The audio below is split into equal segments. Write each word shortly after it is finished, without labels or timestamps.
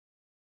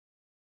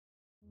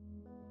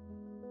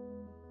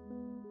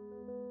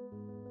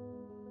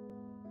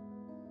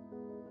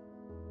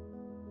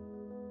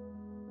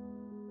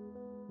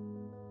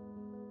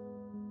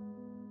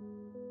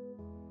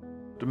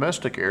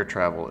Domestic air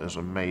travel is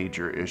a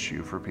major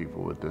issue for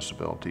people with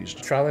disabilities.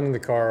 Traveling in the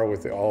car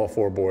with all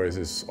four boys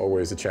is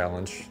always a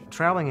challenge.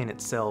 Traveling in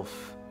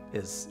itself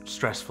is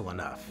stressful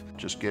enough.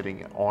 Just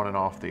getting on and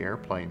off the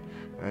airplane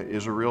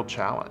is a real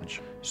challenge.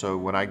 So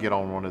when I get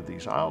on one of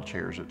these aisle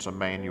chairs, it's a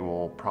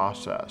manual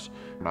process.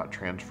 Not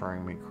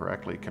transferring me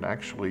correctly can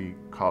actually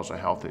cause a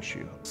health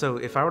issue. So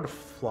if I were to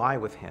fly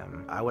with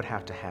him, I would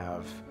have to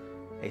have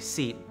a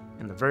seat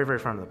in the very, very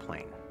front of the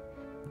plane.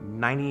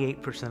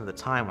 98% of the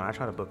time when I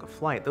try to book a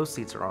flight, those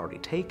seats are already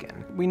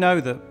taken. We know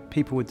that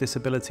people with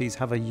disabilities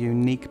have a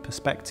unique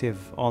perspective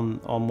on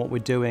what we're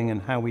doing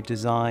and how we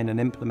design and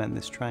implement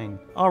this train.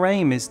 Our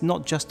aim is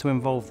not just to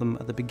involve them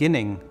at the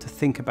beginning to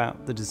think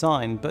about the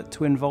design, but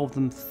to involve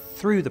them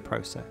through the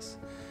process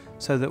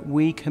so that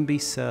we can be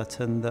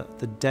certain that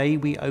the day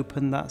we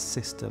open that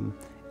system,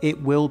 it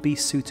will be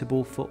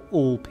suitable for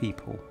all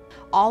people.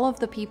 All of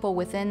the people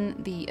within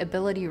the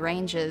ability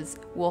ranges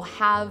will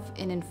have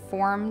an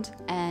informed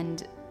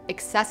and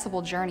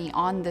accessible journey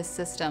on this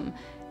system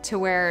to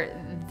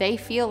where they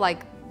feel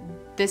like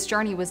this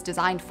journey was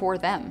designed for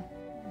them.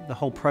 The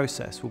whole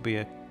process will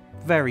be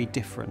very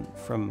different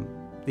from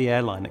the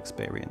airline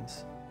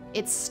experience.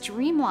 It's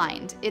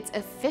streamlined, it's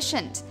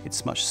efficient.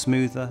 It's much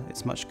smoother,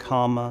 it's much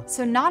calmer.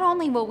 So not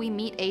only will we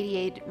meet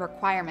ADA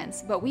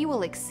requirements, but we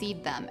will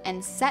exceed them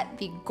and set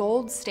the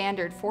gold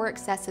standard for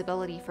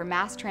accessibility for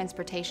mass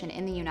transportation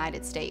in the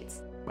United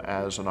States.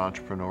 As an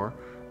entrepreneur,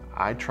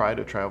 I try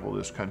to travel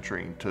this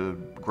country to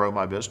grow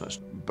my business,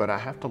 but I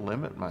have to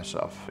limit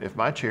myself. If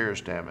my chair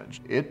is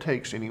damaged, it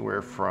takes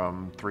anywhere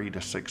from 3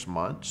 to 6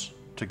 months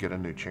to get a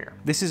new chair.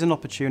 This is an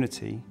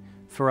opportunity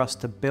for us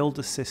to build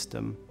a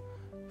system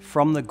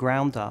from the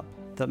ground up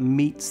that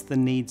meets the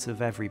needs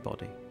of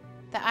everybody.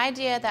 The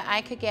idea that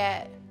I could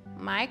get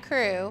my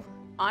crew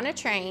on a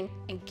train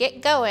and get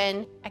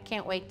going, I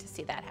can't wait to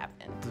see that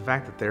happen. The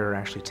fact that they're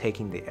actually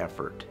taking the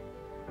effort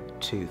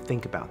to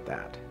think about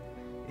that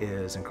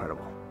is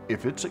incredible.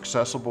 If it's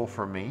accessible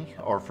for me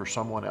or for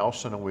someone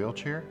else in a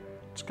wheelchair,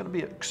 it's going to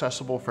be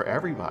accessible for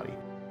everybody.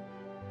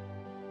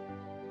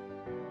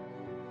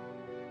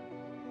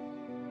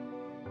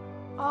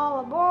 All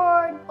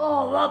aboard!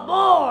 All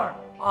aboard!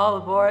 All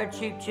aboard,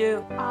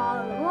 choo-choo! All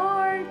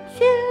aboard,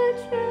 choo!